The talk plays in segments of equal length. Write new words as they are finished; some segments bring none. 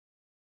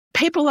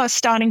people are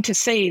starting to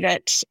see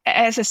that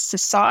as a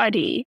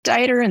society,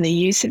 data and the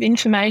use of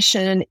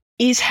information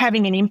is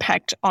having an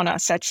impact on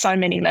us at so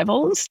many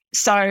levels.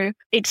 So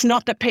it's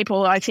not that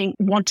people, I think,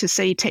 want to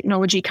see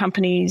technology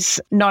companies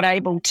not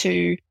able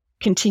to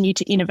continue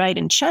to innovate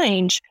and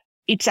change.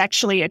 It's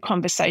actually a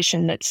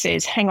conversation that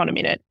says, hang on a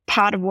minute,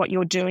 part of what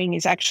you're doing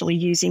is actually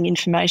using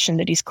information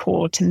that is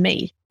core to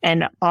me.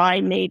 And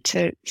I need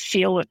to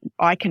feel that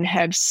I can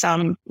have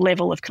some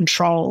level of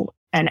control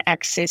and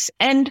access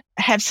and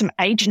have some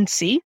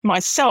agency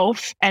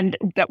myself, and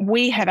that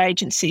we have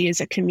agency as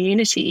a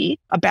community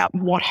about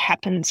what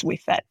happens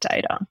with that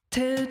data.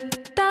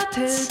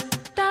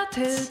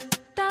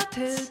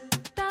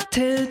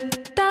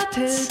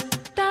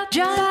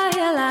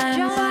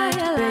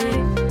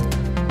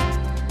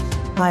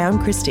 Hi,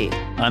 I'm Christy.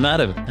 I'm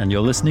Adam, and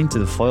you're listening to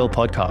the Foil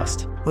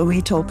Podcast, where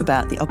we talk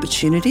about the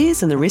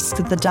opportunities and the risks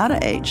of the data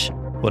age.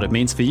 What it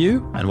means for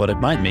you and what it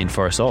might mean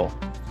for us all.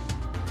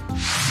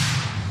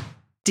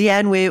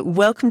 Deanne,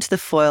 welcome to the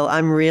Foil.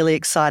 I'm really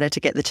excited to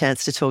get the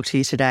chance to talk to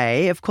you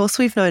today. Of course,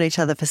 we've known each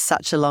other for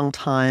such a long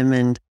time,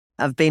 and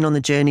I've been on the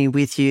journey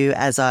with you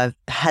as I've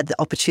had the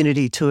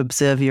opportunity to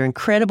observe your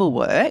incredible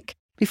work.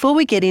 Before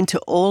we get into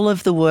all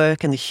of the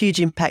work and the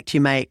huge impact you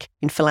make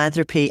in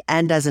philanthropy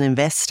and as an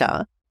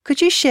investor,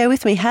 could you share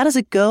with me, how does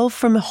a girl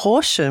from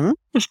Horsham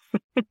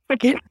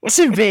get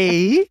to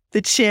be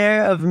the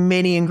chair of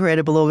many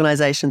incredible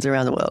organisations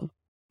around the world?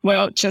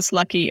 Well, just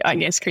lucky, I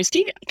guess,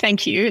 Christy.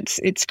 Thank you.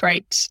 It's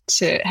great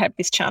to have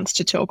this chance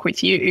to talk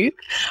with you.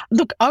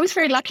 Look, I was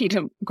very lucky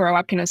to grow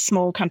up in a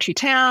small country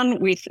town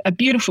with a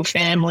beautiful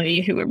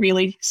family who were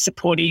really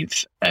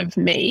supportive of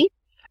me.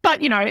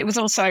 But, you know, it was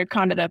also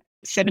kind of the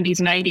 70s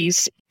and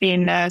 80s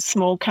in a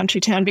small country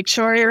town,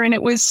 Victoria. And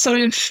it was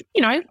sort of,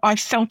 you know, I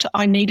felt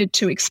I needed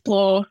to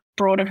explore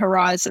broader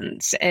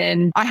horizons.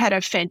 And I had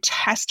a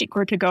fantastic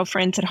group of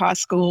girlfriends at high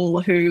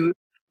school who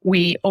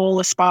we all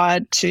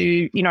aspired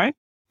to, you know,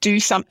 do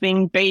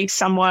something, be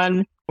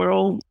someone. We're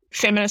all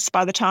feminists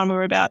by the time we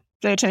were about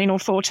 13 or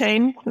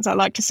 14. As I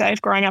like to say, if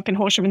growing up in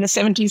Horsham in the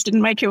 70s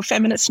didn't make you a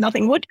feminist,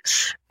 nothing would.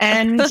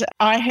 And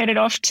I headed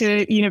off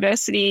to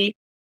university,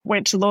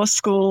 went to law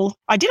school.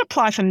 I did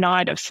apply for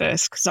NIDA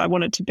first because I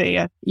wanted to be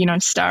a, you know,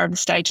 star of the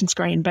stage and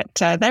screen, but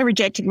they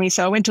rejected me.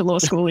 So I went to law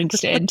school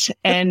instead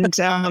and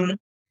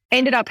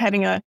ended up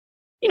having a,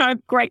 you know,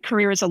 great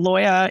career as a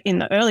lawyer in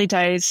the early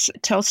days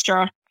at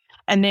Telstra,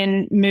 and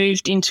then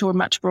moved into a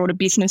much broader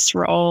business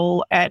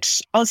role at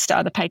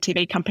Austar, the pay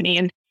TV company.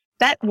 And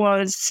that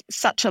was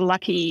such a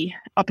lucky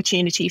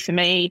opportunity for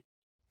me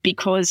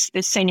because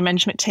the senior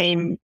management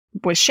team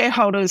were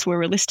shareholders,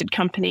 we're a listed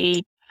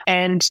company.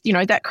 And, you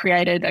know, that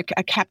created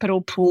a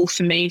capital pool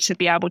for me to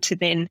be able to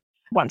then,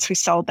 once we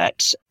sold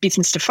that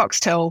business to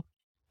Foxtel,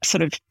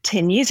 sort of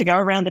 10 years ago,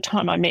 around the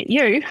time I met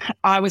you,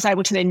 I was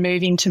able to then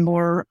move into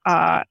more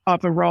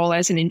of a role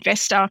as an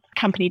investor,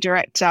 company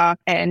director,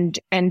 and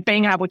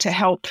being able to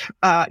help.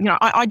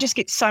 I just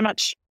get so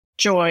much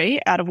joy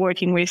out of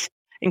working with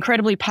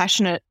incredibly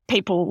passionate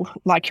people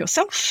like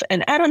yourself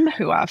and Adam,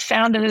 who are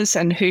founders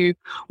and who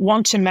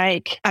want to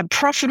make a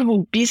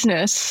profitable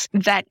business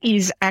that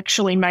is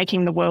actually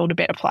making the world a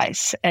better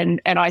place.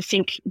 And I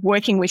think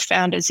working with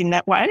founders in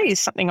that way is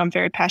something I'm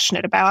very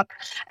passionate about.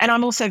 And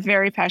I'm also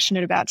very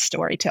passionate about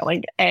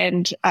storytelling.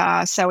 And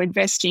so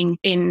investing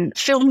in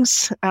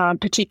films,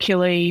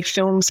 particularly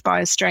films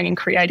by Australian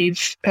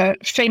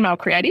female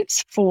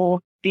creatives for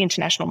the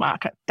international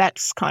market.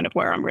 That's kind of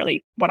where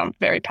what I'm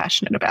very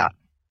passionate about.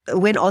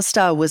 When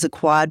Austar was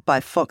acquired by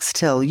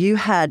Foxtel, you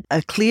had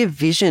a clear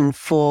vision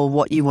for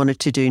what you wanted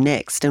to do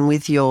next. And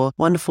with your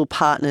wonderful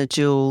partner,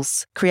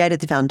 Jules,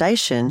 created the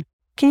foundation.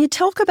 Can you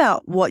talk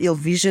about what your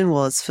vision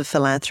was for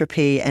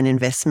philanthropy and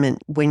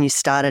investment when you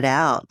started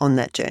out on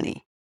that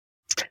journey?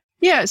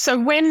 Yeah, so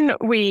when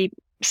we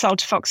sold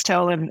to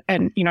Foxtel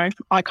and you know,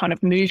 I kind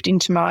of moved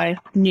into my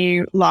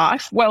new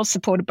life, well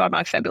supported by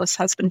my fabulous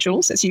husband,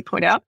 Jules, as you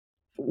point out,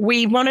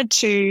 we wanted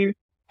to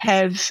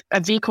have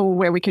a vehicle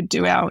where we could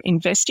do our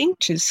investing,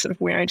 which is sort of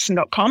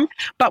weareanderson.com,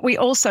 but we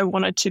also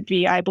wanted to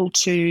be able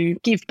to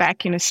give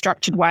back in a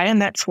structured way. And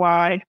that's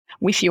why,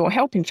 with your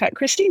help, in fact,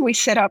 Christy, we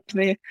set up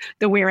the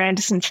Weir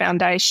Anderson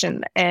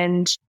Foundation.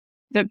 And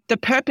the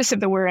purpose of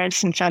the Weir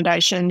Anderson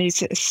Foundation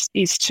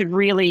is to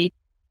really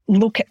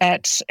look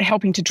at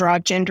helping to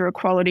drive gender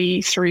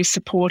equality through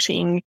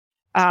supporting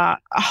a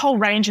whole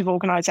range of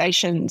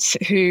organisations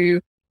who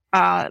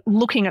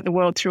looking at the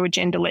world through a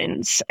gender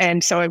lens.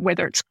 And so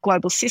whether it's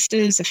Global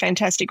Sisters, a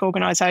fantastic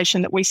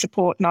organisation that we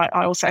support, and I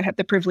also have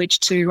the privilege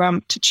to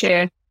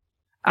chair,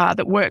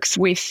 that works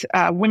with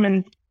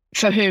women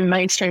for whom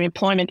mainstream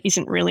employment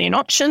isn't really an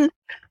option,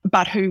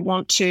 but who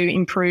want to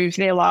improve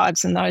their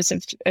lives and those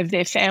of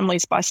their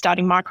families by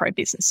starting micro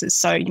businesses.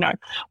 So, you know,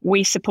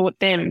 we support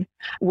them.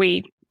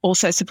 We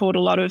also support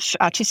a lot of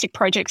artistic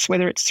projects,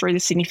 whether it's through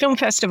the Sydney Film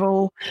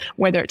Festival,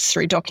 whether it's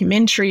through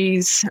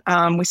documentaries.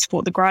 We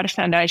support the Greta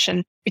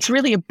Foundation. It's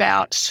really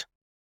about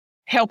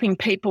helping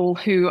people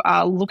who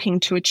are looking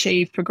to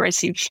achieve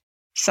progressive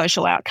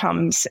social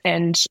outcomes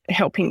and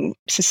helping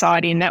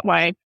society in that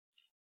way.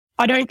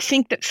 I don't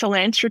think that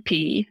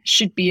philanthropy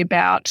should be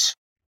about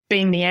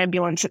being the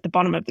ambulance at the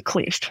bottom of the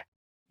cliff.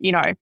 You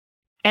know,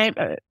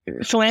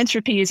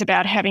 philanthropy is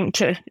about helping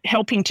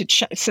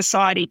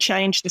society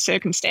change the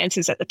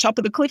circumstances at the top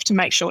of the cliff to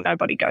make sure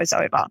nobody goes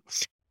over.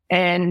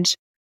 And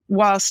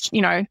whilst,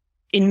 you know,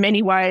 in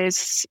many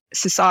ways,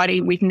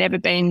 society, we've never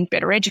been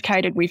better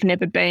educated, we've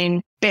never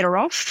been better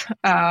off.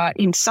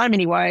 In so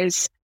many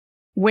ways,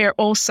 we're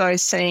also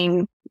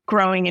seeing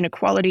growing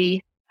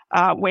inequality.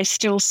 We're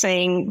still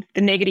seeing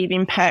the negative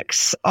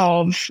impacts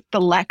of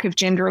the lack of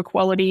gender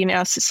equality in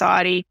our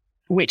society,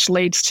 which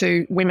leads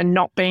to women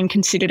not being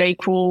considered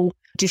equal.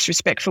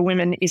 Disrespect for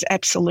women is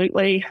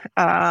absolutely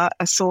a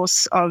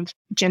source of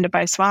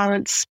gender-based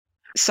violence.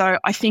 So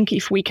I think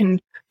if we can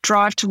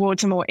drive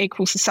towards a more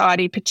equal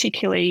society,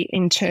 particularly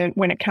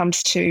when it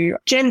comes to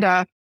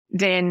gender,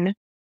 then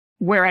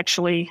we're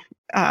actually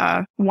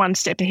one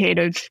step ahead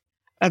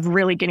of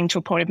really getting to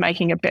a point of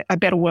making a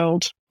better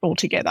world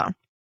altogether.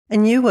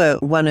 And you were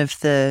one of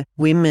the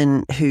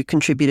women who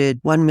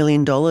contributed $1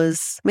 million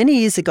many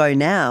years ago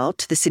now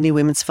to the Sydney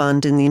Women's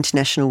Fund and the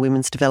International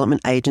Women's Development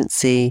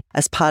Agency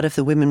as part of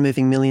the Women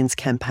Moving Millions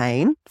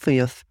campaign for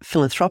your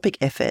philanthropic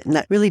effort. And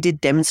that really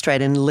did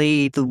demonstrate and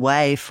lead the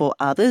way for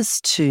others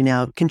to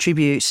now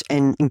contribute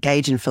and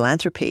engage in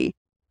philanthropy.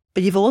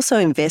 But you've also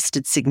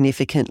invested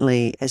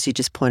significantly, as you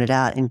just pointed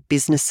out, in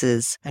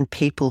businesses and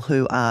people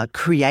who are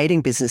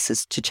creating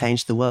businesses to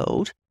change the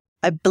world.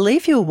 I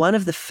believe you were one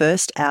of the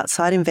first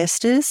outside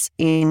investors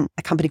in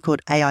a company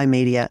called AI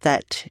Media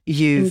that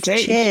you've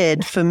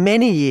chaired for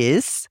many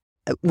years,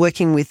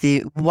 working with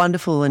the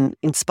wonderful and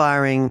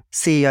inspiring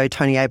CEO,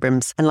 Tony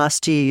Abrams. And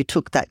last year you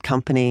took that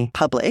company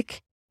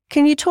public.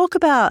 Can you talk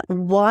about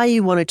why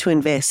you wanted to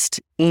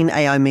invest in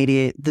AI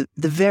Media, the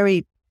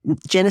very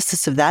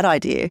genesis of that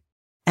idea,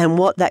 and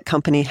what that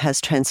company has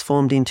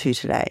transformed into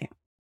today?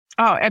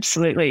 Oh,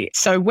 absolutely.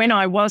 So when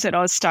I was at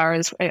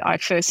Austar, I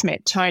first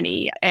met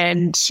Tony,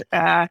 and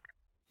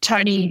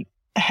Tony,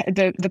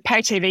 the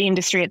pay TV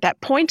industry at that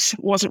point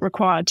wasn't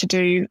required to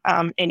do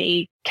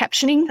any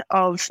captioning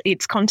of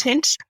its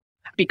content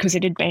because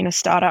it had been a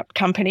startup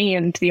company,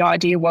 and the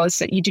idea was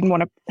that you didn't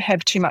want to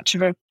have too much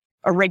of a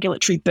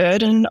regulatory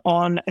burden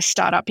on a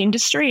startup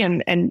industry,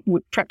 and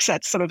perhaps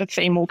that's sort of a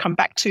theme we'll come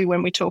back to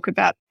when we talk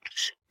about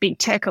big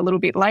tech a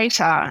little bit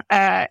later.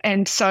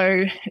 And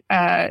so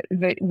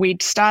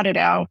we'd started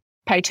our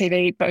pay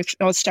TV, both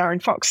Austar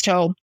and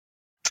Foxtel,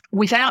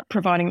 without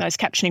providing those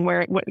captioning,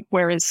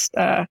 whereas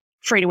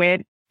free-to-air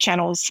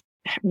channels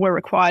were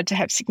required to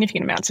have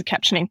significant amounts of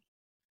captioning.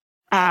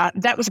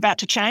 That was about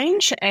to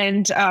change,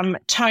 and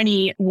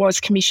Tony was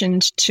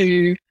commissioned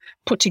to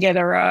put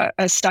together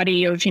a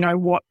study of,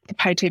 what the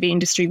pay TV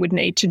industry would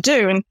need to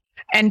do.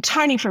 And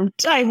Tony from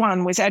day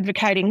one was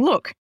advocating,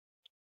 look,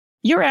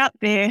 you're out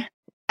there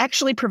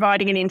actually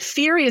providing an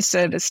inferior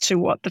service to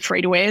what the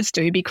free-to-airs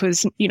do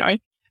because,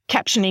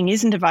 captioning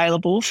isn't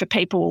available for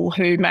people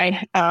who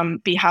may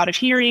be hard of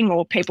hearing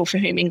or people for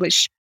whom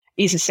English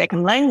is a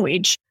second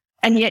language,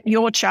 and yet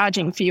you're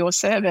charging for your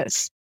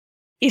service.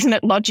 Isn't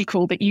it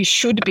logical that you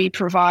should be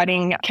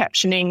providing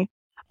captioning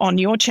on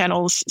your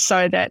channels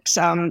so that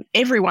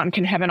everyone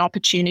can have an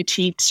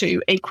opportunity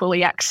to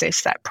equally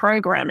access that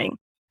programming?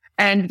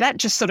 And that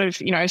just sort of,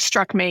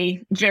 struck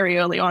me very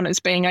early on as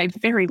being a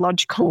very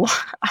logical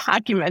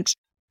argument.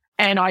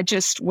 And I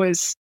just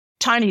was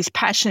Tony's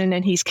passion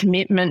and his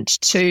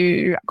commitment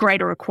to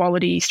greater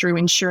equality through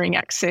ensuring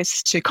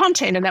access to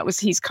content. And that was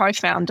his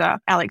co-founder,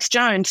 Alex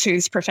Jones,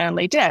 who's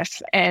profoundly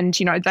deaf. And,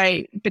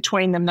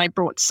 between them, they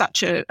brought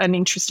such an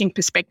interesting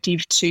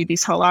perspective to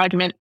this whole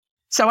argument.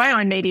 So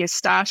AI Media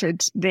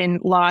started then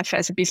life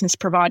as a business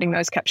providing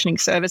those captioning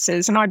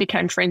services. And I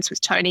became friends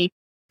with Tony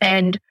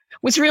and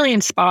was really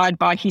inspired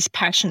by his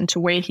passion to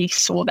where he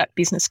saw that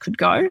business could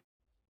go.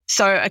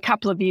 So a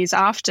couple of years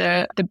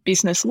after the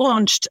business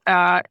launched,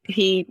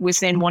 he was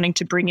then wanting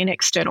to bring in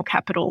external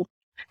capital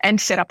and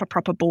set up a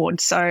proper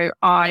board. So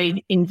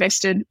I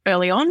invested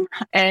early on.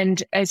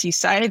 And as you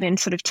say, then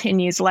sort of 10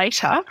 years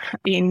later,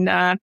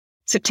 in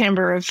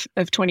September of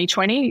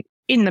 2020,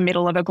 in the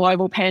middle of a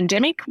global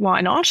pandemic,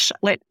 why not?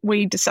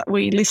 We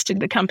listed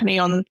the company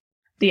on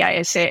the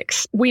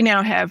ASX. We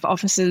now have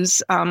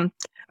offices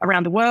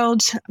around the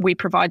world. We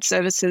provide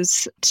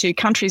services to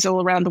countries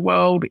all around the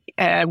world.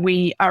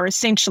 We are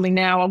essentially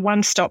now a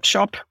one-stop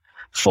shop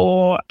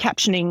for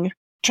captioning,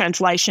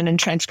 translation and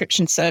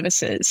transcription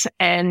services.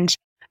 And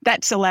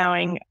that's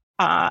allowing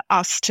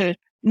us to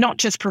not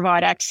just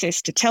provide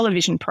access to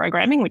television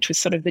programming, which was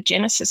sort of the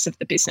genesis of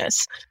the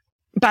business,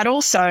 but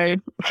also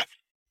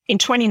in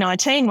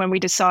 2019, when we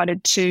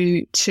decided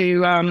to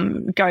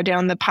go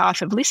down the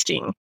path of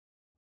listing,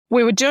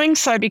 we were doing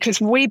so because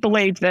we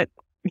believed that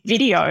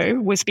video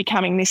was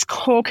becoming this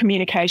core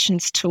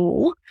communications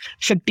tool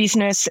for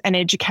business and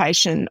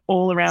education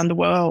all around the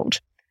world.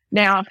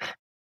 Now,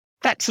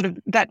 that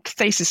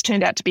thesis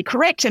turned out to be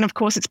correct. And of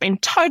course, it's been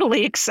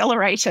totally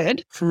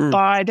accelerated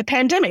by the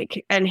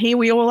pandemic. And here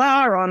we all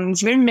are on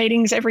Zoom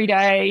meetings every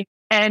day.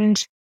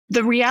 And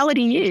the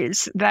reality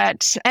is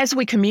that as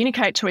we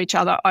communicate to each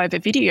other over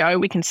video,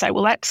 we can say,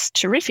 well, that's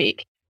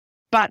terrific.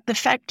 But the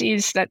fact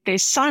is that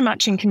there's so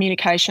much in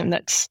communication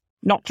that's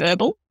not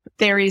verbal.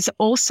 There is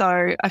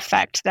also a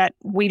fact that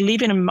we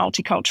live in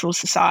multicultural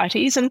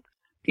societies, and,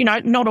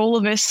 not all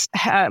of us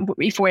have,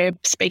 if we're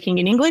speaking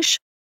in English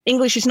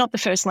is not the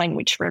first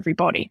language for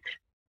everybody.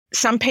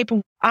 Some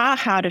people are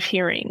hard of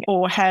hearing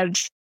or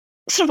have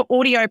sort of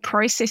audio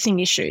processing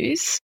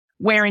issues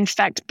where, in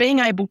fact, being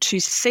able to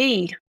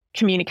see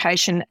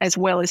communication as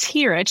well as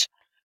hear it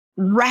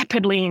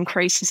rapidly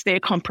increases their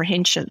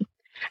comprehension.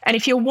 And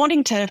if you're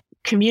wanting to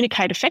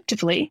communicate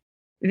effectively,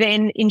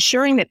 then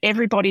ensuring that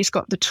everybody's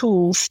got the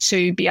tools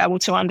to be able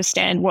to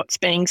understand what's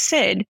being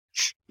said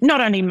not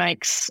only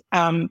makes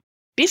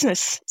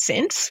business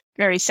sense,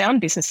 very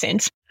sound business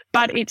sense,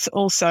 but it's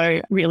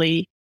also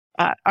really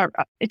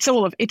it's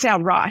our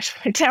right.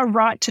 It's our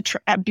right to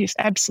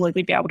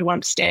absolutely be able to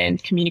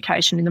understand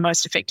communication in the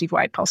most effective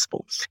way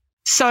possible.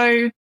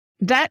 So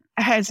that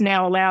has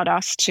now allowed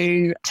us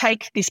to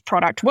take this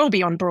product well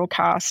beyond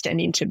broadcast and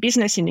into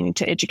business and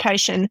into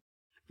education.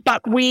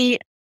 But we,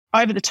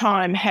 over the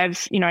time,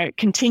 have,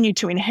 continued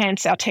to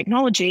enhance our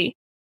technology.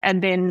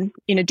 And then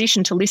in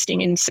addition to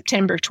listing in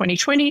September of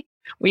 2020,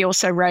 we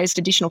also raised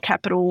additional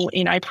capital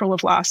in April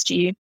of last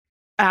year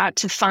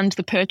to fund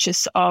the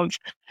purchase of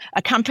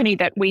a company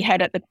that we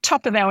had at the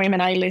top of our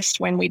M&A list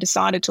when we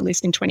decided to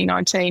list in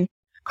 2019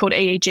 called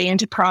EEG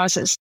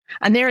Enterprises.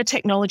 And they're a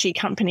technology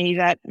company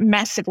that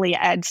massively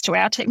adds to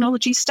our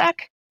technology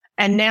stack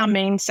and now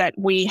means that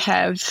we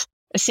have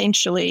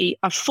essentially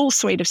a full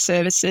suite of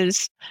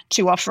services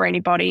to offer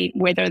anybody,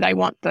 whether they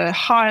want the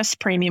highest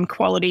premium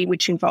quality,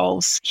 which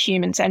involves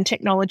humans and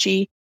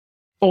technology,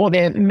 or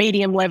the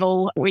medium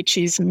level, which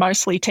is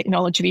mostly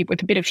technology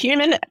with a bit of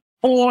human,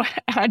 or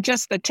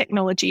just the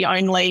technology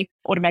only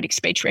automatic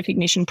speech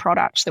recognition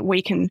product that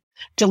we can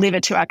deliver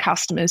to our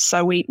customers.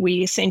 So we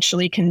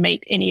essentially can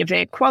meet any of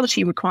their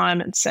quality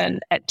requirements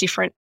and at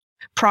different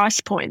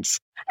price points.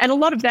 And a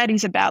lot of that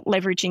is about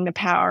leveraging the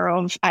power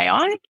of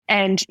AI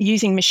and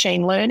using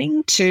machine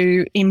learning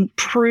to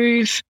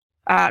improve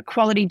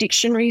quality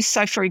dictionaries.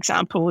 So, for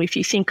example, if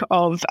you think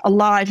of a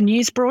live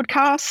news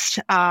broadcast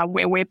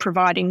where we're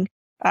providing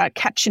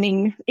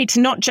captioning, it's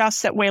not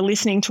just that we're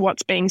listening to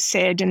what's being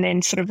said and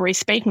then sort of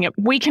re-speaking it.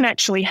 We can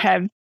actually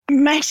have a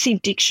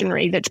massive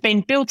dictionary that's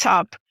been built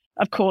up.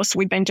 Of course,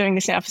 we've been doing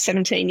this now for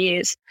 17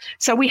 years.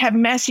 So we have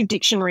massive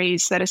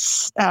dictionaries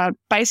that are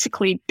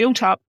basically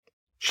built up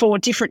for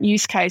different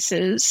use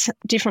cases,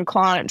 different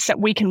clients, that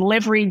we can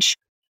leverage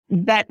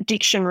that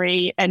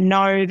dictionary and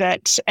know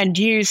that and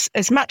use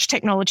as much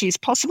technology as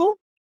possible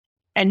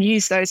and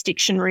use those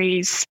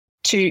dictionaries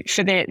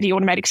for the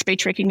automatic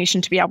speech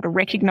recognition to be able to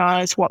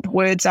recognise what the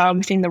words are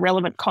within the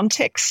relevant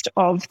context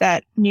of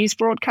that news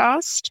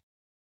broadcast.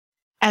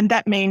 And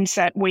that means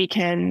that we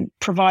can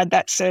provide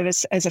that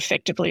service as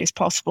effectively as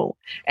possible.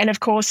 And of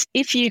course,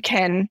 if you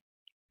can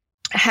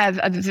have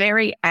a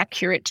very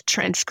accurate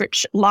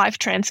live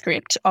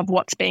transcript of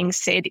what's being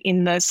said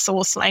in the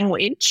source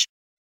language,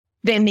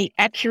 then the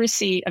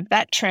accuracy of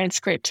that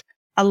transcript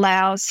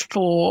allows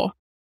for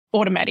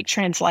automatic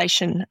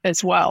translation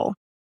as well.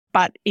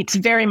 But it's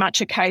very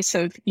much a case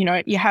of,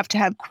 you have to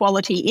have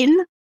quality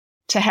in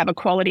to have a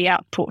quality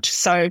output.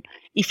 So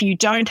if you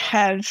don't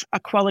have a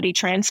quality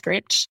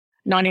transcript,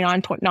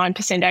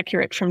 99.9%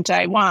 accurate from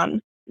day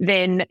one,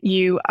 then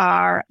you're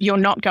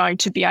not going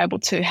to be able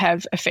to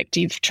have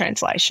effective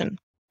translation.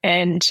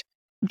 And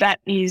that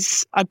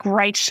is a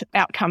great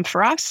outcome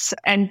for us.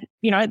 And,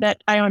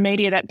 that AI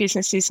Media, that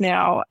business is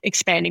now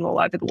expanding all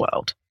over the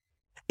world.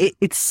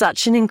 It's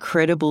such an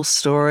incredible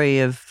story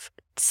of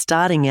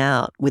starting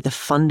out with a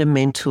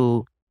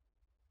fundamental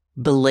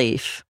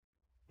belief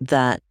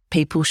that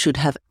people should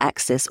have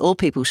access, all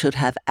people should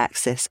have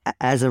access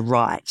as a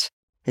right,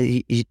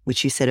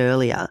 which you said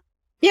earlier.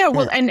 Yeah,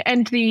 well,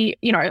 and the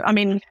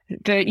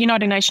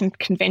United Nations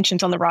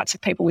Conventions on the Rights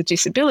of People with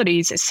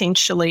Disabilities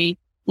essentially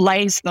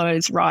lays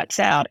those rights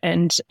out.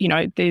 And,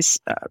 there's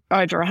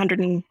over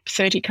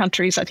 130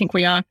 countries, I think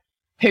we are,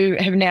 who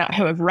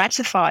have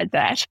ratified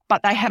that,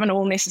 but they haven't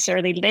all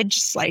necessarily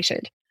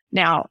legislated.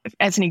 Now,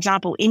 as an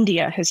example,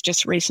 India has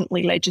just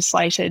recently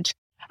legislated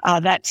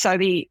that. So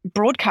the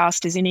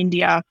broadcasters in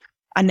India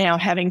are now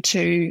having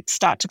to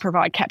start to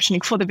provide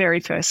captioning for the very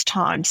first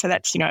time. So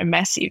that's, a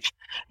massive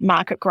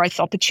market growth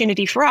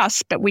opportunity for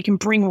us, but we can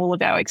bring all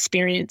of our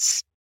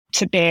experience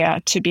to bear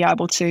to be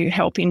able to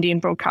help Indian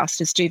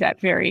broadcasters do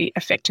that very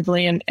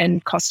effectively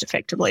and cost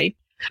effectively.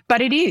 But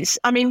it is,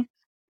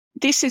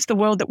 this is the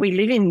world that we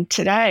live in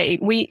today.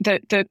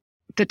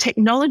 The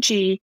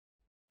technology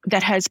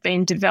that has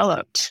been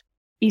developed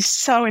is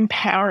so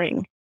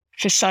empowering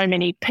for so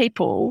many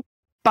people,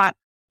 but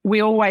we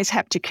always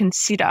have to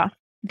consider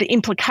the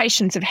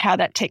implications of how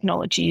that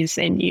technology is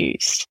then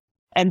used.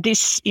 And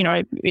this,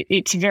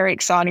 it's very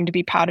exciting to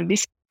be part of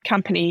this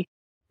company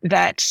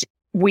that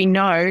we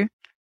know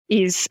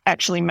is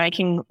actually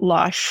making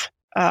life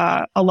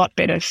a lot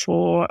better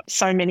for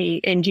so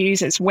many end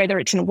users, whether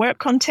it's in a work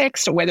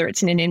context or whether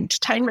it's in an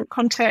entertainment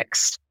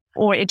context.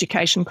 or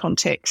education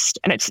context.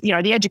 And it's,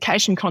 the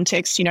education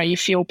context, you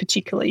feel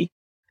particularly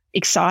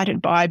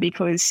excited by,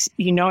 because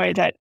you know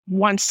that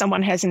once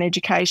someone has an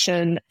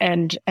education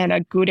and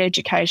a good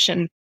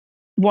education,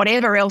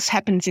 whatever else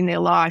happens in their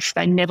life,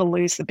 they never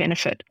lose the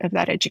benefit of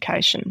that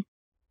education.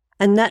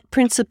 And that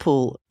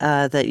principle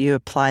that you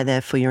apply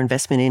there for your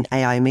investment in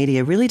AI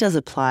media really does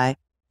apply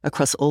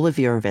across all of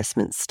your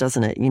investments,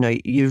 doesn't it?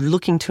 You're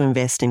looking to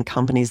invest in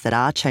companies that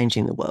are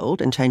changing the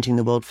world and changing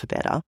the world for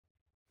better.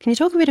 Can you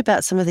talk a bit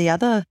about some of the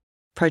other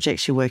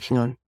projects you're working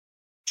on?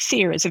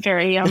 SEER is a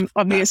very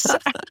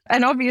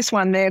obvious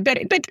one there.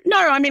 But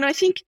no, I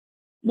think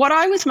what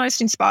I was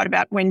most inspired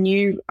about when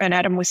you and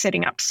Adam were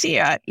setting up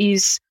SEER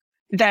is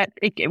that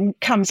it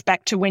comes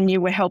back to when you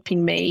were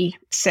helping me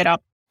set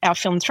up our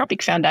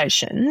philanthropic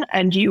foundation,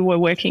 and you were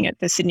working at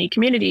the Sydney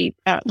Community,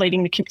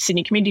 leading the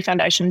Sydney Community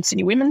Foundation and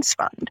Sydney Women's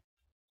Fund,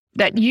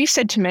 that you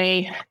said to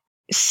me,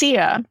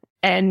 SEER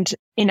and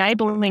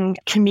enabling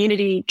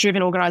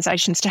community-driven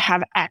organisations to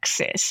have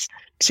access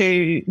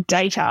to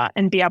data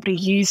and be able to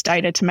use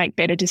data to make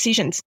better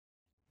decisions.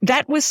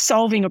 That was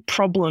solving a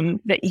problem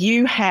that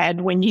you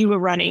had when you were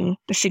running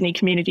the Sydney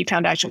Community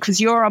Foundation, because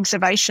your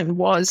observation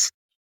was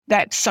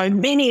that so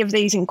many of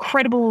these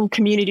incredible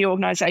community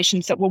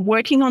organisations that were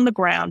working on the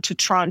ground to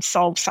try and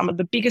solve some of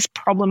the biggest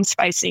problems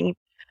facing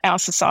our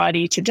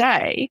society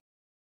today,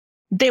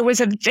 there was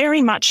a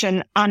very much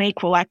an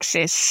unequal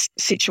access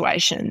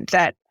situation,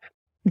 that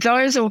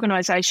those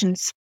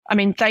organisations,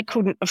 they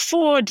couldn't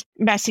afford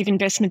massive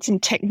investments in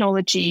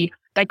technology.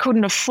 They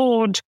couldn't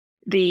afford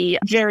the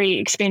very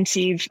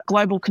expensive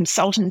global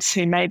consultants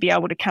who may be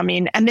able to come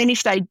in. And then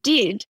if they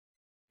did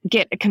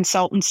get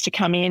consultants to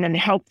come in and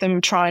help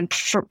them try and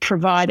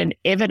provide an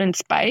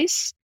evidence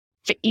base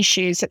for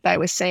issues that they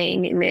were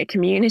seeing in their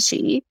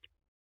community,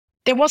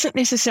 there wasn't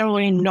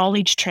necessarily a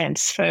knowledge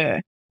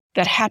transfer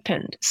that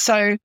happened.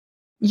 So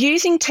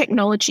using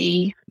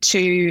technology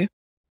to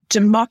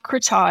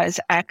democratize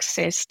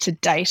access to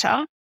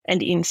data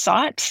and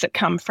insights that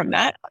come from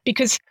that,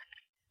 because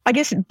I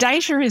guess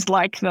data is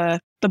like the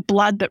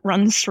blood that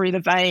runs through the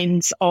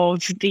veins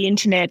of the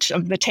internet,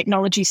 of the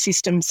technology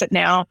systems that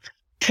now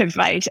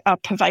are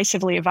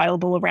pervasively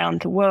available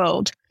around the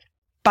world.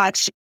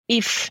 But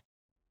if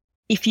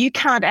you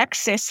can't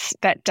access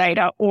that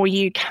data, or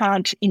you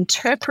can't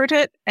interpret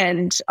it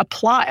and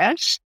apply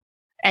it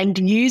and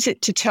use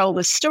it to tell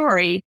the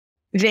story,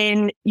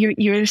 then you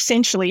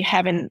essentially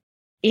have an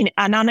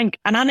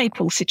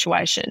unequal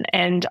situation.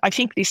 And I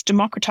think this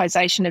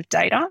democratization of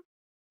data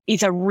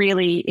is a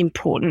really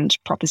important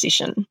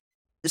proposition.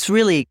 It's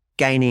really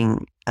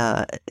gaining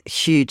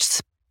huge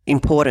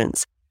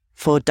importance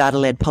for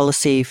data-led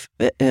policy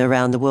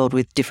around the world,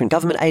 with different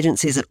government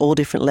agencies at all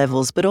different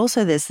levels. But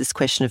also there's this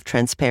question of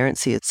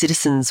transparency,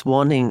 citizens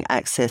wanting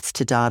access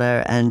to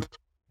data, and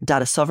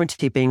data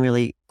sovereignty being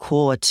really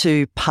core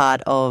to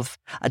part of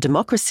a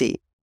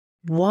democracy.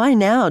 Why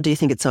now do you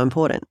think it's so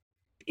important?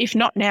 If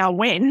not now,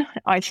 when?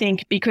 I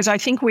think because I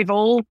think we've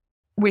all,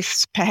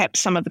 with perhaps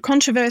some of the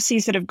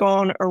controversies that have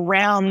gone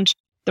around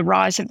the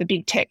rise of the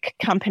big tech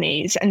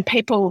companies, and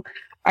people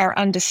are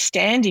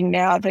understanding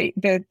now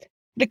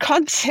the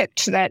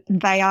concept that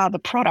they are the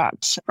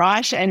product,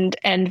 right? And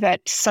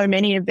that so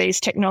many of these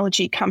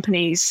technology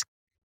companies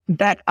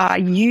that are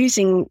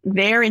using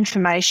their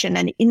information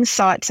and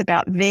insights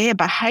about their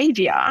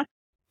behaviour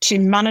to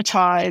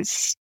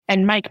monetize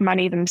and make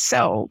money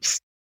themselves.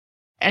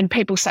 And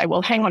people say,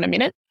 well, hang on a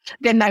minute.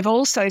 Then they've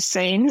also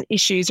seen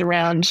issues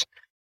around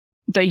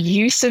the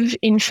use of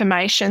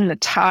information, the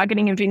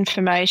targeting of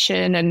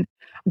information, and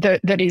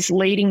that is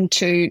leading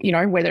to,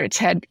 whether it's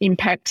had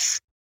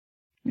impacts,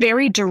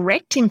 very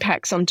direct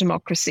impacts on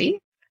democracy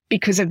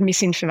because of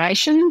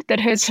misinformation that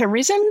has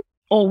arisen,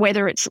 or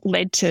whether it's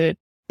led to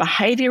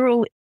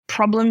behavioural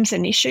problems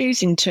and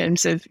issues in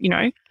terms of,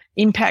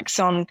 impacts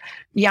on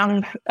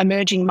young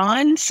emerging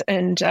minds,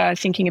 and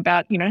thinking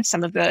about,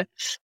 some of the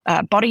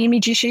body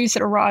image issues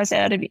that arise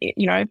out of,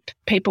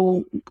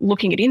 people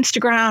looking at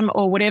Instagram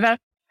or whatever.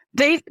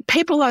 These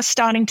people are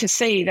starting to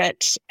see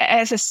that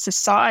as a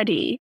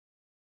society,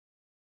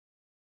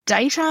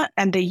 data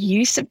and the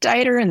use of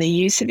data and the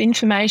use of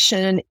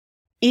information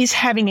is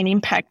having an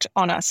impact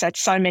on us at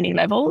so many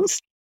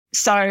levels.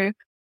 So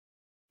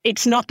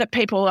it's not that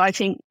people, I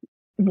think,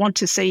 want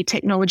to see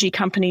technology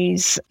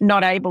companies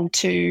not able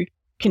to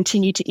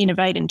continue to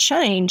innovate and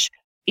change.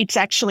 It's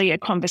actually a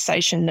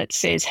conversation that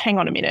says, hang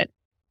on a minute,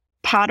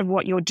 part of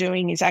what you're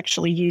doing is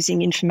actually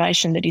using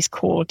information that is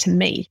core to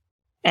me.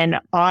 And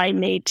I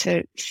need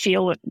to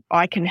feel that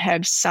I can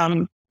have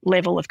some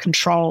level of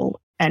control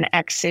and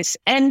access,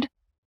 and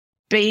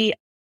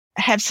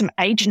have some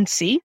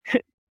agency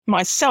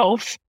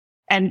myself,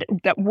 and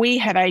that we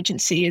have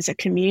agency as a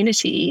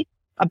community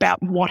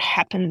about what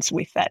happens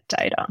with that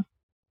data.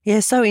 Yeah,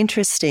 so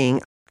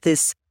interesting.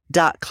 This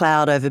dark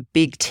cloud over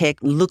big tech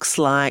looks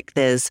like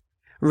there's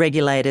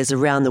regulators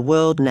around the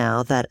world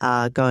now that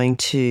are going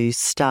to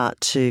start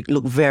to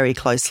look very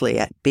closely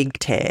at big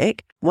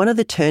tech. One of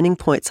the turning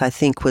points, I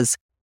think, was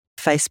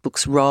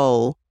Facebook's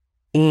role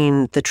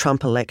in the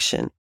Trump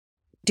election.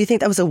 Do you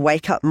think that was a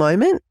wake-up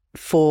moment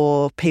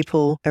for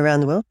people around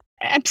the world?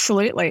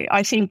 Absolutely.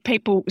 I think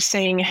people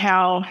seeing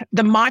how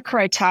the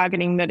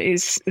micro-targeting that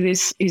is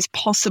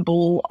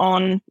possible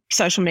on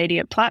social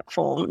media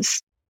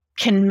platforms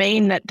can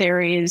mean that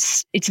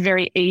it's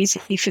very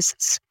easy for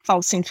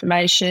false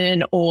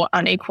information or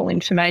unequal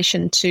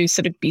information to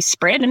sort of be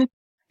spread. And,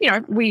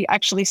 we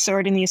actually saw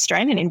it in the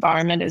Australian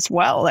environment as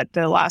well at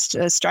the last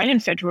Australian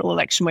federal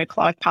election where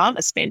Clive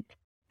Palmer spent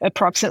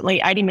approximately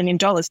 $80 million,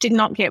 did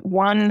not get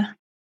one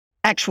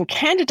actual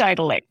candidate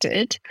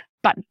elected,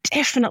 but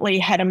definitely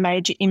had a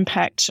major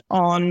impact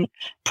on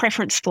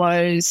preference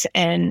flows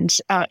and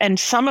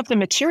some of the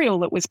material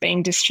that was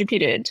being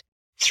distributed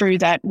through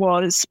that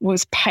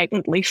was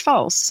patently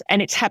false.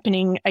 And it's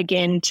happening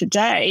again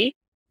today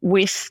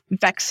with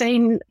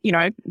vaccine,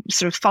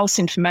 sort of false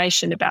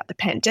information about the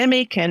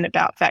pandemic and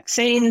about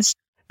vaccines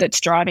that's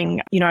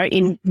driving,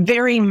 in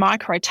very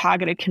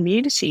micro-targeted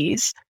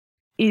communities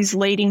is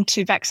leading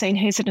to vaccine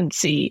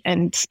hesitancy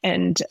and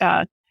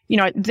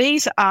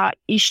these are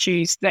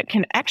issues that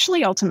can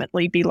actually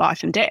ultimately be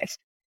life and death.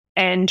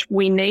 And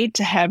we need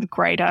to have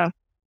greater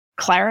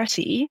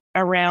clarity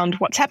around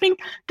what's happening.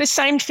 The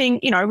same thing,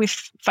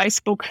 with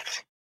Facebook,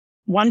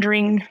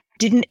 wondering,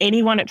 didn't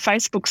anyone at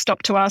Facebook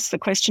stop to ask the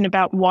question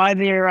about why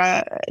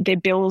their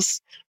bills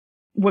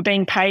were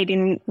being paid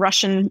in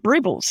Russian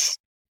rubles?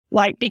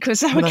 Because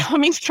they were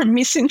coming from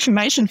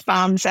misinformation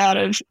farms out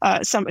of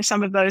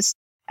some of those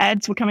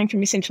ads were coming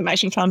from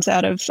misinformation farms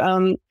out of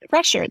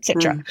Russia,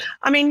 etc.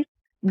 I mean,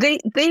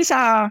 these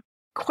are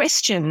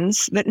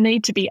questions that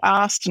need to be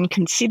asked and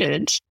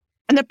considered.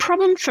 And the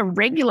problem for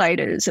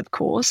regulators, of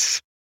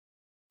course,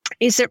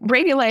 is that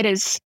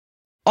regulators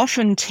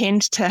often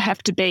tend to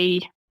have to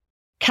be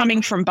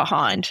coming from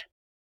behind,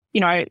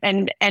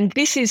 and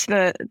this is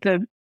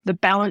the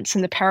balance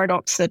and the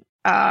paradox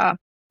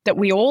that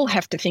we all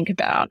have to think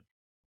about.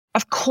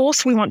 Of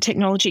course, we want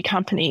technology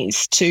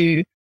companies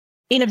to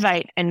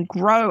innovate and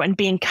grow and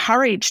be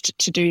encouraged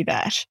to do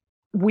that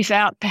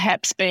without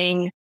perhaps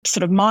being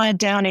sort of mired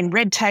down in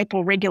red tape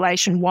or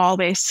regulation while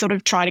they're sort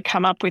of trying to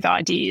come up with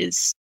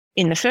ideas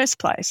in the first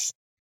place.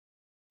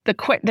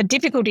 The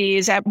difficulty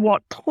is at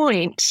what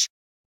point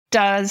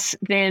does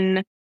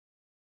then,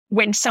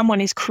 when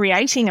someone is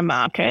creating a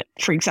market,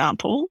 for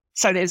example,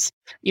 so there's,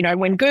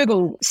 when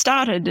Google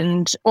started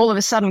and all of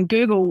a sudden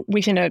Google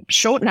within a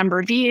short number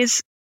of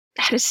years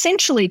had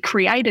essentially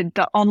created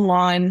the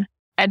online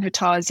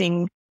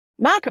advertising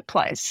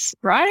marketplace,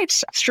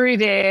 right? Through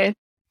the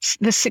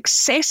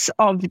success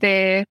of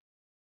their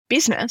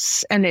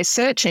business and their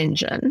search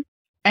engine,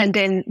 and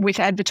then with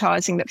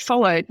advertising that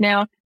followed.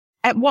 Now,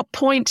 at what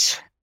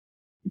point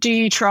do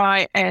you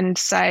try and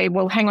say,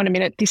 well, hang on a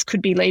minute, this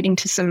could be leading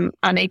to some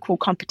unequal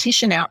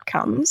competition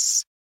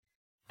outcomes,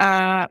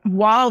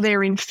 while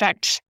they're in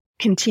fact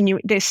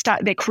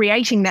they're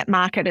creating that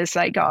market as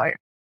they go.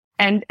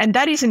 And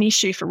that is an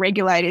issue for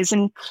regulators.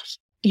 And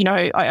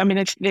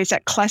there's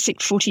that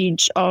classic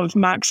footage of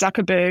Mark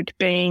Zuckerberg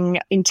being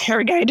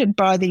interrogated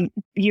by the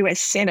US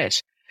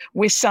Senate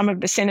with some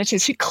of the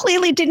senators who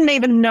clearly didn't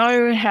even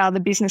know how the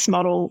business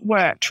model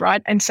worked,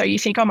 right? And so you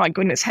think, oh my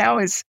goodness, how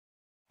is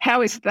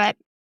that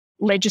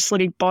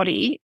legislative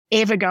body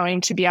ever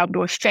going to be able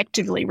to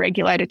effectively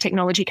regulate a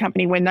technology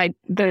company when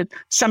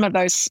some of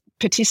those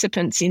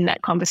participants in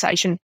that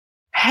conversation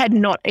had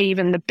not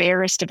even the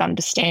barest of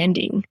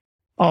understanding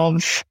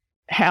of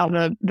how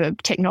the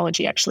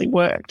technology actually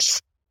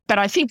works. But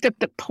I think that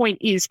the point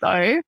is,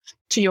 though,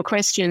 to your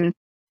question,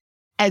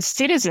 as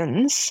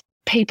citizens,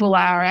 people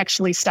are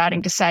actually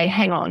starting to say,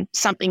 hang on,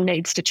 something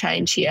needs to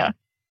change here.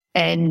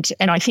 And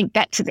I think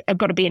that's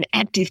got to be an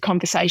active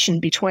conversation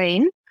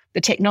between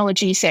the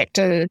technology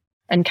sector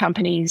and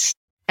companies,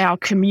 our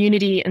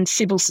community and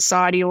civil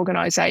society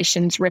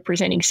organisations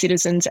representing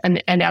citizens,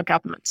 and our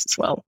governments as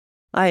well.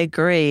 I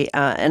agree.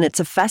 And it's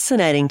a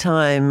fascinating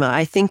time.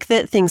 I think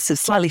that things have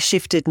slightly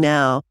shifted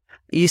now.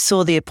 You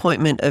saw the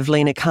appointment of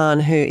Lina Khan,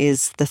 who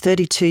is the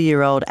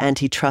 32-year-old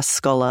antitrust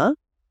scholar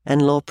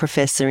and law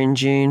professor in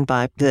June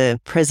by the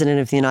President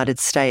of the United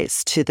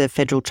States to the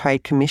Federal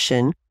Trade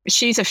Commission.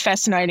 She's a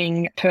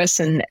fascinating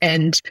person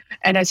and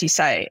as you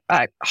say,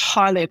 a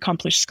highly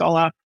accomplished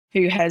scholar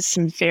who has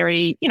some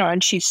very,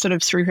 and she's sort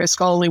of through her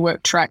scholarly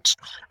work tracked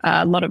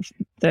a lot of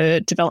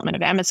the development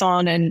of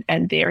Amazon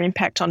and their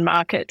impact on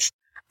markets.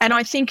 And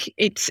I think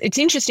it's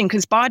interesting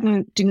because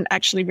Biden didn't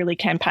actually really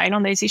campaign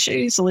on these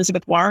issues.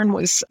 Elizabeth Warren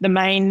was the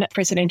main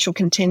presidential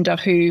contender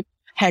who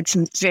had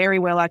some very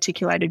well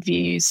articulated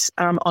views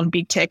on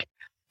big tech.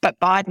 But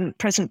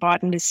President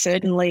Biden is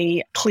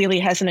certainly clearly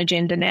has an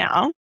agenda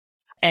now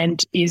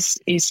and is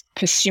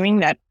pursuing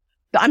that.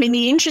 I mean,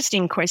 the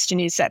interesting question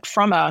is that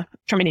from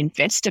an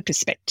investor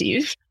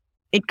perspective,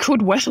 it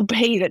could well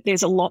be that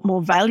there's a lot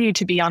more value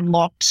to be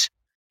unlocked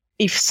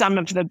if some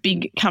of the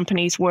big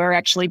companies were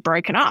actually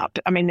broken up.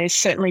 I mean, there's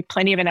certainly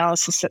plenty of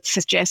analysis that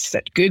suggests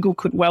that Google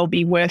could well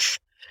be worth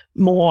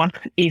more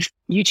if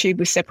YouTube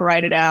was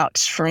separated out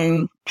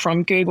from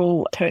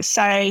Google per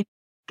se.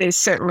 There's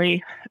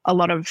certainly a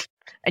lot of,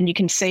 and you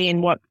can see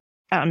in what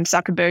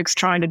Zuckerberg's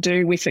trying to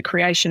do with the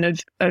creation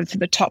of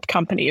the top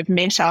company of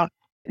Meta,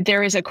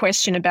 there is a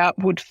question about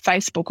would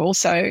Facebook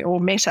also, or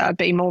Meta,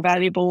 be more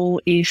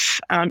valuable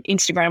if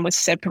Instagram was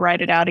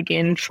separated out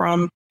again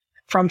from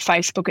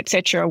Facebook,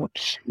 etc.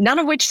 None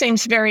of which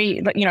seems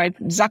very,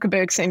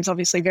 Zuckerberg seems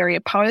obviously very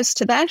opposed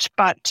to that,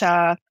 but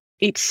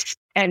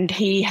and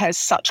he has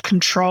such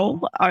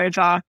control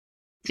over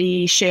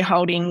the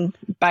shareholding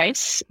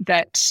base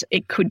that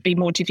it could be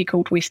more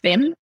difficult with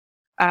them.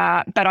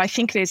 But I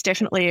think there's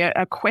definitely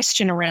a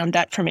question around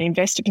that from an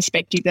investor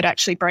perspective, that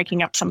actually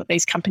breaking up some of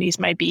these companies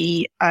may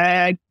be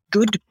a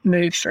good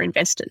move for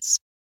investors.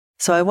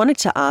 So I wanted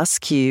to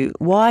ask you,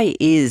 why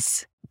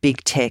is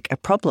big tech a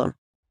problem?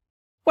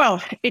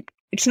 Well,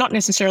 it's not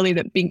necessarily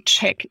that big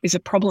tech is a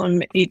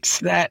problem. It's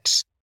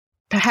that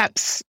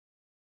perhaps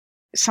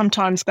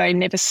sometimes they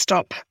never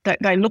stop, that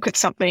they look at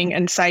something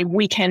and say,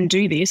 we can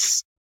do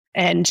this,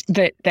 and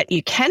that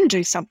you can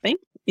do something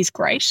is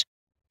great,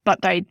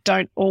 but they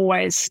don't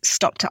always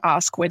stop to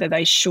ask whether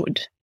they should.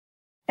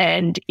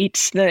 And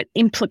it's the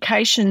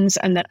implications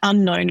and the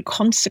unknown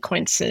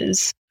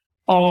consequences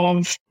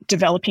of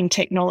developing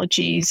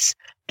technologies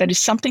that is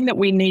something that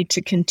we need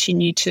to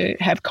continue to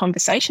have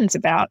conversations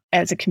about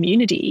as a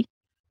community.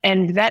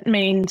 And that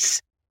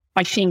means,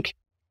 I think,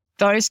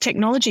 those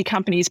technology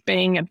companies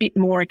being a bit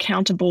more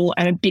accountable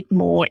and a bit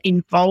more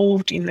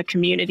involved in the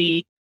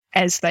community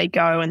as they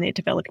go and they're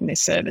developing their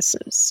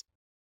services.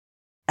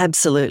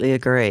 Absolutely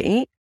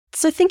agree.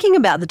 So thinking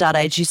about the data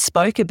age, you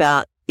spoke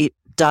about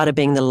data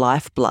being the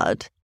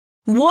lifeblood.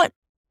 What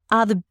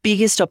are the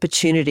biggest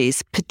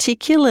opportunities,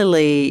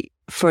 particularly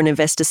for an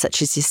investor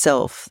such as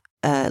yourself,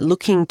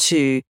 looking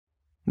to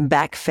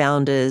back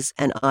founders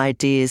and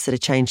ideas that are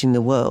changing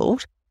the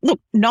world? Look,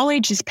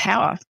 knowledge is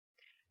power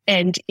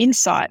and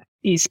insight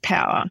is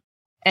power.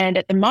 And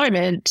at the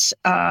moment,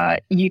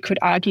 you could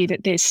argue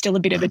that there's still a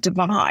bit of a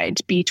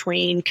divide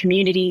between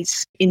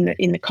communities in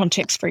the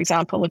context, for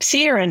example, of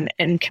SEER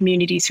and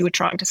communities who are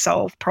trying to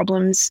solve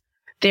problems.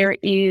 There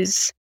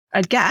is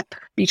a gap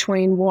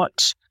between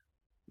what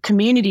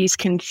communities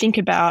can think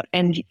about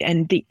and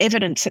the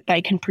evidence that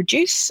they can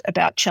produce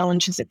about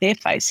challenges that they're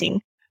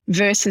facing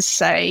versus,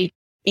 say,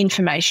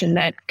 information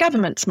that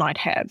governments might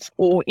have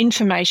or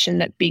information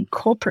that big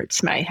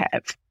corporates may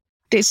have.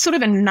 There's sort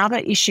of another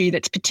issue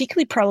that's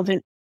particularly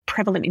prevalent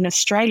in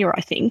Australia,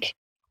 I think,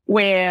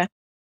 where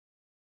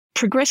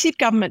progressive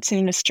governments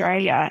in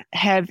Australia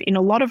have, in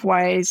a lot of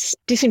ways,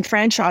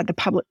 disenfranchised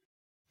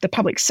the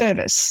public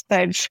service.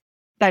 They've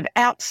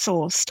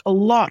outsourced a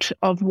lot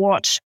of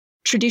what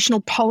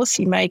traditional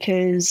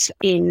policymakers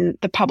in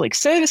the public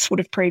service would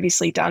have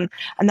previously done,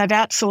 and they've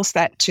outsourced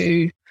that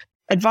to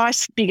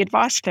big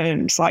advice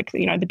firms like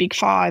the Big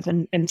Five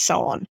and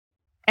so on.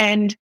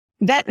 And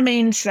that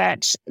means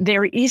that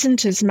there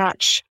isn't as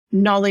much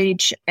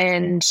knowledge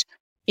and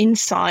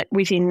insight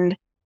within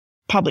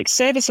public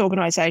service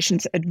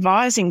organisations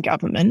advising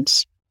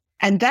government.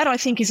 And that, I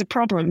think, is a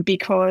problem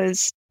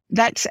because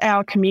that's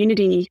our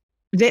community.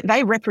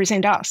 They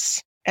represent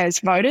us as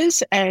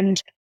voters,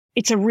 and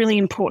it's a really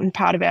important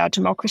part of our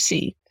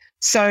democracy.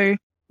 So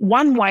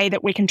one way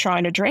that we can try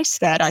and address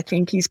that, I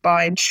think, is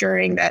by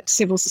ensuring that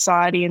civil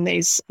society and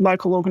these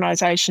local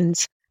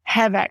organisations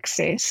have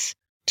access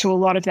to a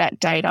lot of that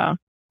data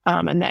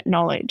and that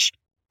knowledge.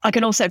 I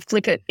can also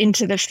flip it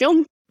into the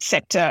film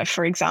sector,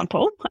 for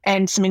example,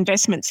 and some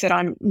investments that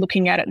I'm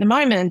looking at the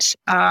moment,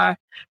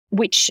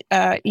 which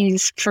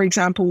is, for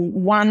example,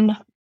 one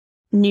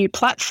new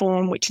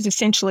platform, which is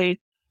essentially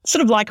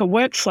sort of like a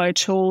workflow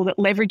tool that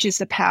leverages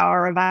the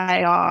power of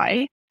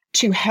AI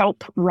to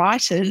help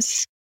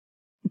writers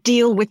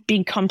deal with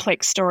big,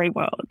 complex story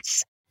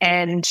worlds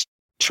and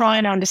try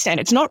and understand.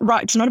 It's not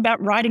about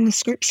writing the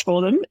scripts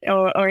for them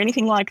or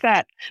anything like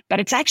that, but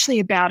it's actually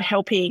about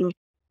helping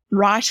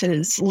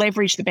writers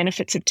leverage the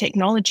benefits of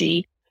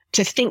technology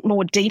to think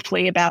more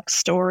deeply about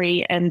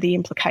story and the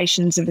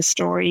implications of a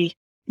story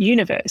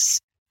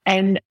universe.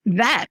 And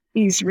that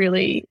is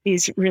really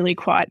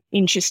quite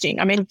interesting.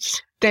 I mean,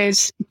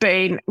 there's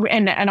been,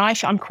 and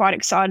I'm quite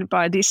excited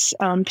by this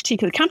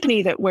particular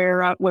company that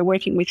we're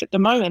working with at the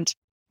moment.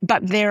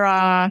 But there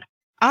are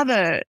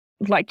there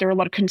are a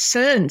lot of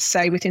concerns,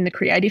 say, within the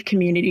creative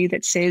community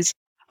that says,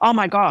 oh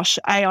my gosh,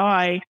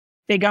 AI,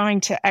 they're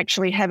going to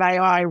actually have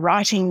AI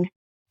writing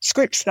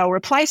scripts, they'll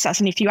replace us.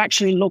 And if you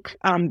actually look,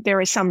 there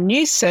are some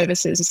news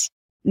services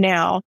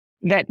now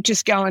that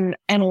just go and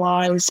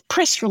analyse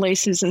press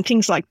releases and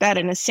things like that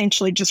and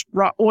essentially just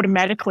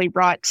automatically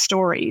write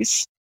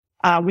stories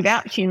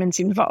without humans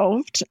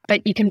involved.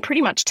 But you can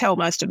pretty much tell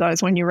most of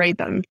those when you read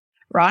them,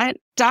 right?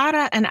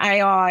 Data and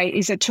AI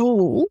is a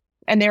tool,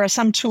 and there are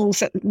some tools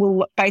that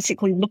will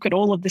basically look at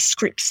all of the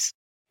scripts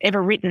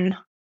ever written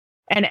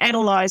and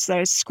analyse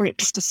those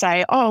scripts to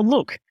say, oh,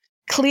 look,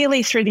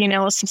 clearly through the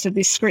analysis of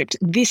this script,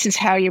 this is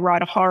how you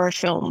write a horror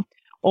film,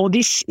 or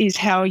this is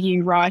how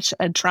you write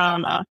a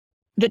drama.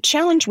 The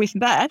challenge with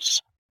that,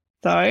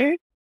 though,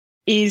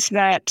 is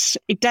that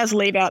it does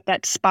leave out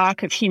that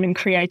spark of human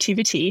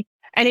creativity.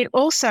 And it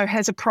also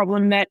has a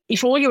problem that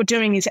if all you're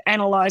doing is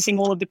analysing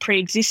all of the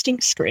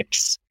pre-existing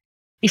scripts,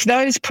 if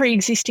those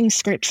pre-existing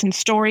scripts and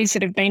stories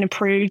that have been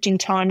approved in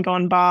time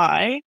gone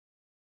by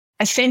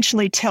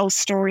essentially tell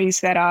stories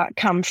that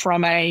come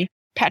from a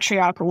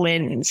patriarchal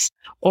lens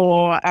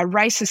or a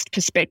racist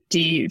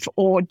perspective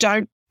or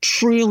don't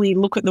truly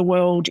look at the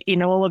world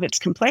in all of its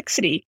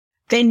complexity,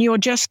 then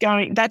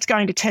that's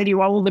going to tell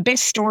you, oh, well, the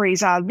best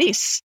stories are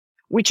this,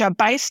 which are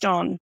based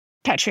on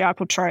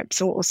patriarchal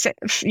tropes or,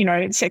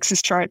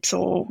 sexist tropes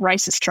or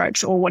racist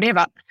tropes or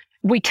whatever.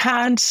 We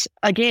can't,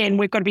 again,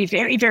 we've got to be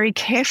very, very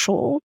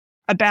careful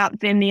about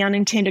then the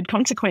unintended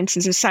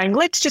consequences of saying,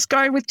 let's just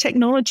go with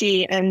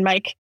technology and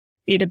make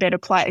it a better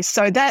place.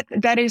 So that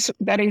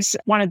is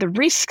one of the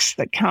risks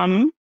that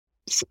come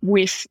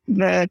with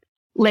the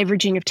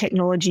leveraging of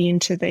technology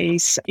into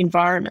these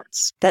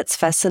environments. That's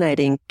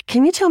fascinating.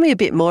 Can you tell me a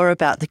bit more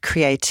about the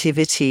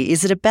creativity?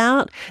 Is it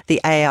about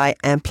the AI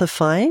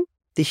amplifying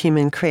the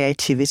human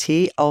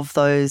creativity of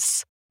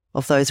those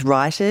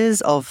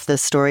writers, of the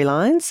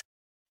storylines?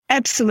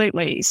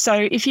 Absolutely.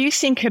 So if you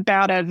think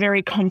about a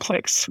very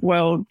complex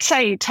world,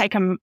 say take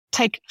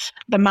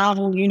the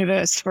Marvel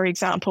universe, for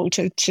example,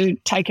 to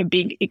take a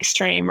big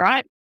extreme,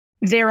 right?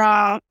 There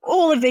are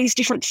all of these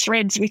different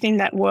threads within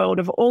that world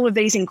of all of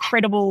these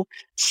incredible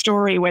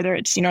story, whether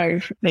it's,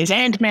 there's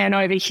Ant-Man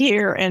over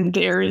here and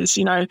there is,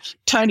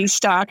 Tony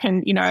Stark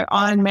and,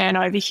 Iron Man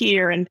over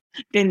here. And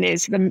then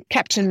there's the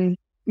Captain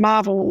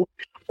Marvel,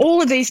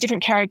 all of these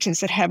different characters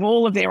that have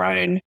all of their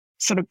own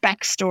sort of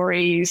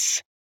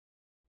backstories.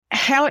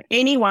 How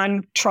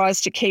anyone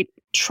tries to keep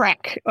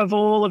track of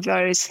all of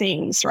those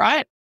things,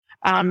 right?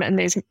 And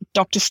there's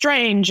Doctor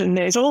Strange and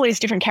there's all these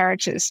different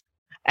characters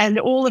and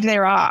all of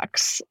their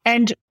arcs.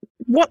 And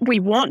what we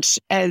want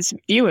as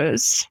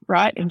viewers,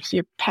 right, and if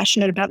you're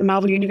passionate about the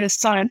Marvel Universe,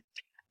 so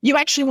you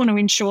actually want to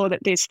ensure that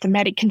there's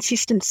thematic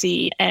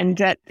consistency and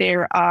that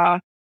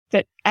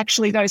that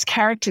actually those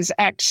characters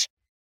act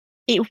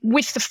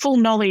with the full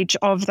knowledge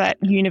of that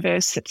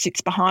universe that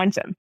sits behind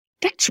them.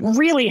 That's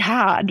really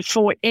hard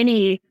for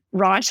any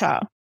writer.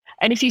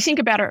 And if you think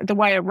about it, the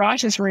way a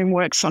writer's room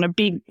works on a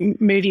big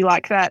movie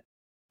like that,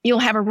 you'll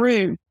have a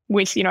room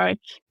with,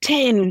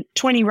 10,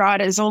 20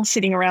 writers all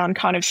sitting around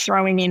kind of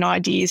throwing in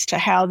ideas to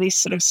how this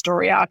sort of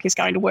story arc is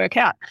going to work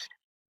out.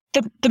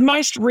 The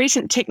most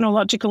recent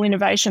technological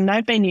innovation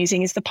they've been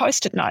using is the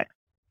Post-it note,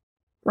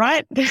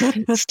 right?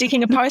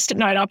 Sticking a Post-it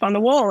note up on the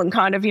wall and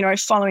kind of,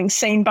 following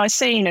scene by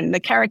scene and the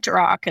character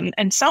arc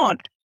and so on.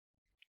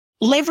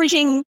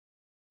 Leveraging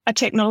a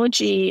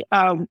technology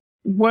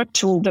work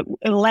tool that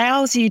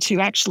allows you to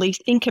actually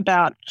think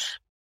about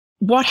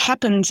what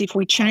happens if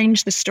we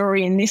change the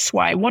story in this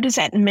way? What does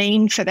that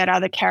mean for that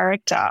other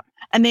character?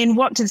 And then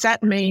what does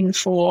that mean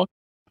for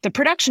the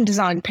production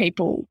design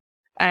people?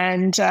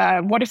 And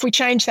what if we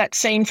change that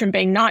scene from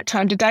being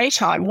nighttime to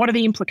daytime? What are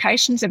the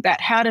implications of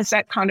that? How does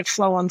that kind of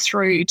flow on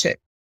through to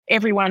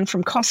everyone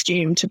from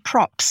costume to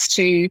props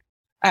to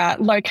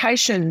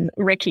location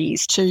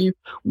recce's to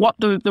what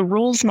the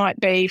rules might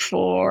be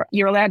for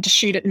you're allowed to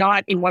shoot at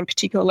night in one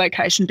particular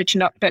location, but you're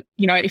not. But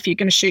if you're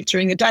going to shoot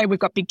during the day, we've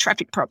got big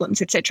traffic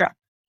problems, etc.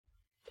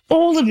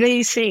 All of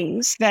these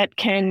things that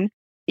can,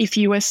 if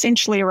you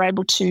essentially are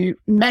able to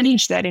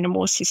manage that in a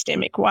more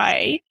systemic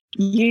way,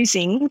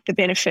 using the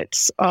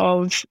benefits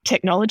of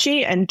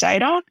technology and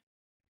data,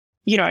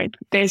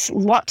 there's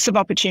lots of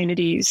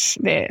opportunities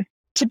there.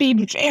 To be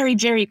very,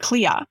 very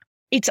clear,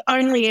 it's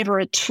only ever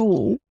a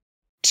tool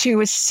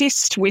to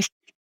assist with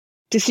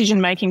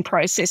decision-making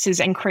processes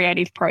and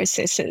creative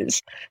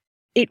processes.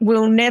 It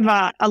will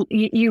never,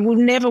 you will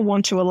never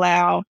want to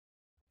allow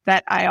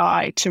that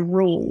AI to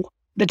rule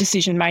the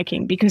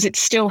decision-making because it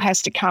still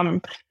has to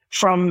come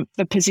from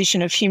the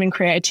position of human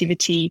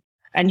creativity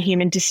and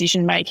human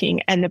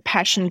decision-making and the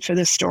passion for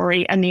the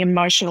story and the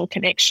emotional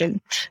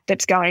connection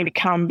that's going to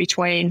come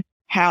between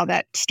how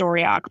that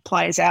story arc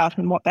plays out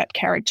and what that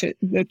character,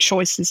 the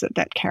choices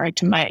that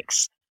character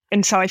makes.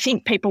 And so I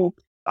think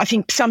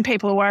some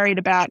people are worried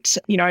about,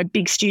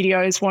 big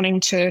studios wanting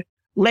to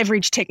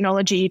leverage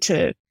technology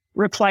to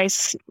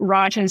replace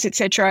writers,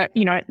 etc.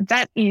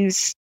 That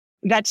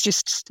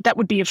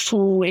would be a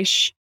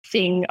foolish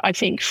thing, I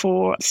think,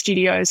 for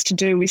studios to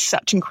do with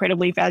such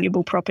incredibly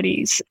valuable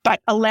properties. But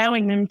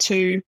allowing them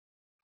to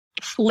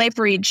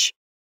leverage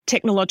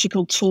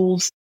technological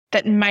tools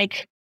that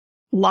make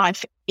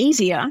life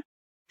easier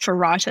for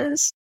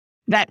writers,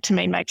 that to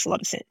me makes a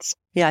lot of sense.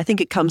 Yeah, I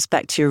think it comes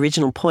back to your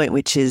original point,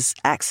 which is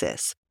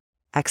access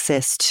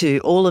to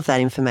all of that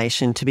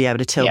information to be able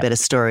to tell better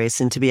stories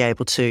and to be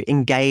able to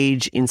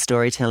engage in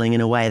storytelling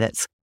in a way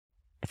that's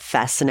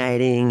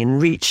fascinating,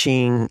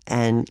 enriching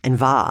and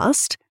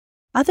vast.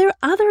 Are there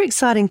other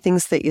exciting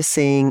things that you're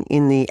seeing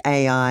in the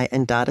AI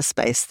and data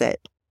space that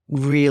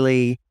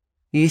really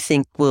you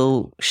think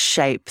will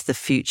shape the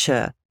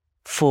future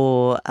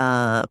for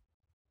how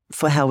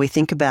we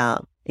think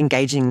about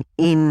engaging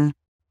in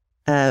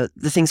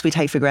the things we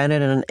take for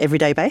granted on an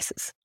everyday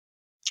basis?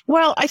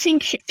 Well, I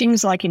think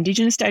things like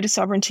Indigenous data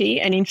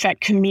sovereignty and, in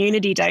fact,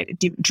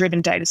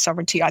 community-driven data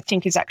sovereignty, I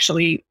think is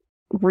actually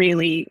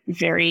really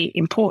very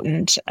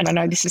important. And I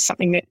know this is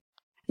something that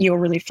you're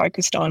really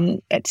focused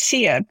on at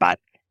SEER, but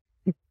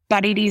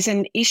it is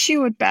an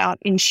issue about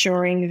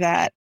ensuring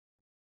that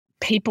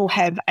people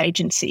have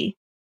agency.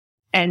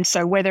 And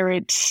so whether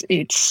it's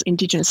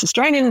Indigenous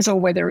Australians or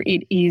whether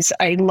it is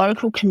a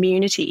local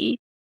community,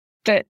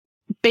 that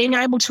being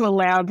able to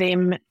allow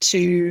them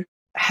to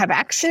have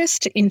access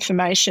to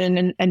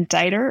information and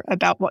data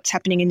about what's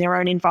happening in their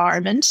own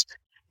environment,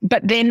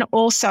 but then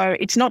also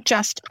it's not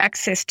just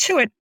access to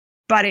it,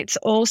 but it's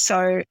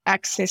also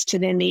access to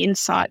then the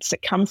insights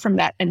that come from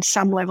that and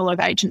some level of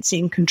agency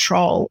and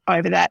control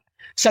over that,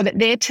 so that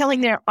they're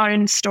telling their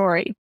own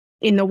story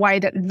in the way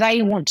that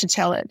they want to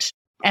tell it,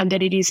 and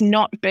that it is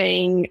not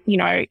being,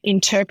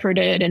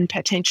 interpreted and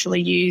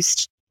potentially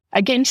used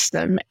against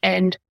them.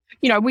 And,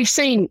 we've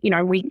seen,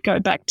 we go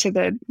back to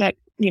that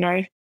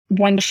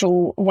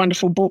wonderful,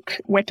 wonderful book,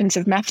 Weapons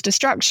of Mass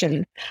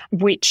Destruction,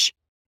 which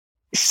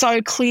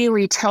so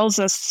clearly tells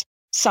us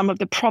some of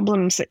the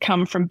problems that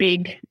come from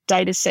big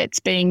data sets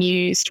being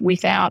used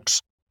without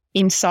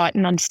insight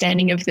and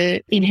understanding of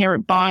the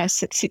inherent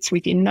bias that sits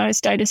within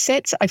those data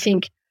sets. I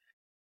think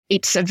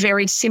it's a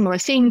very similar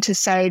thing to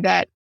say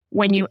that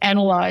when you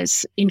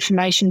analyse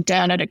information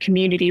down at a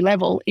community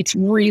level, it's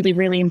really,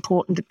 really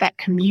important that that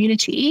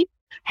community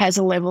has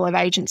a level of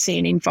agency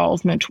and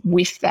involvement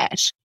with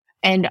that.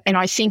 And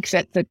I think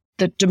that the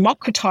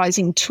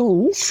democratising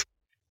tools,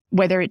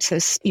 whether it's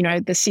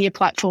the SEER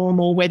platform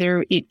or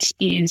whether it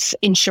is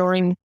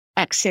ensuring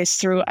access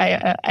through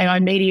AI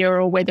media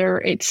or whether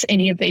it's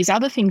any of these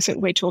other things that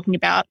we're talking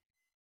about,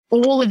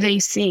 all of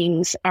these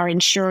things are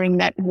ensuring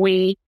that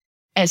we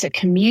as a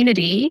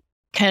community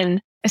can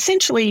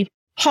essentially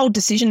hold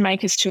decision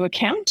makers to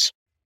account.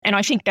 And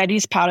I think that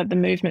is part of the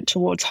movement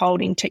towards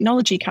holding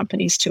technology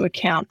companies to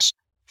account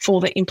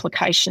for the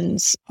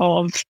implications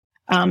of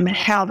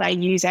how they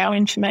use our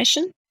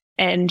information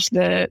and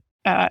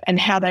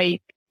how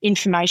they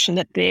information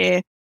that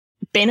they're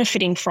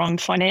benefiting from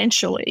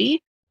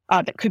financially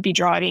that could be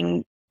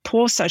driving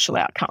poor social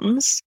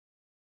outcomes.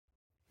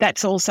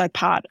 That's also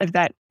part of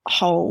that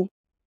whole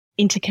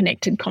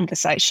interconnected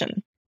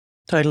conversation.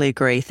 Totally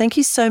agree. Thank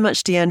you so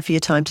much, Deanne, for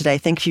your time today.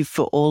 Thank you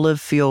for all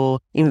of your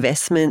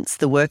investments,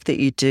 the work that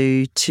you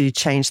do to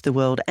change the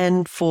world,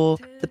 and for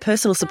the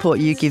personal support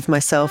you give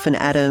myself and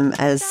Adam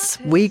as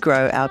we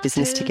grow our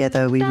business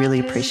together. We really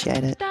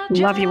appreciate it.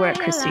 Love your work,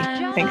 Christy.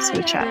 Thanks for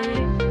the chat.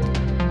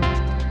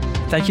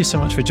 Thank you so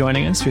much for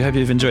joining us. We hope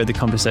you've enjoyed the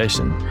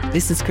conversation.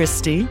 This is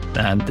Christy.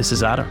 And this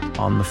is Adam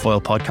on The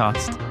Foil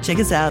Podcast. Check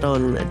us out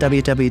on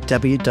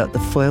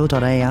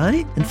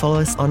www.thefoil.ai and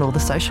follow us on all the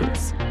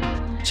socials.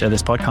 Share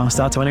this podcast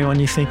out to anyone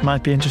you think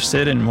might be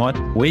interested in what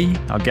we,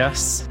 our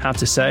guests, have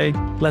to say.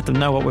 Let them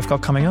know what we've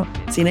got coming up.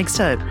 See you next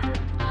time.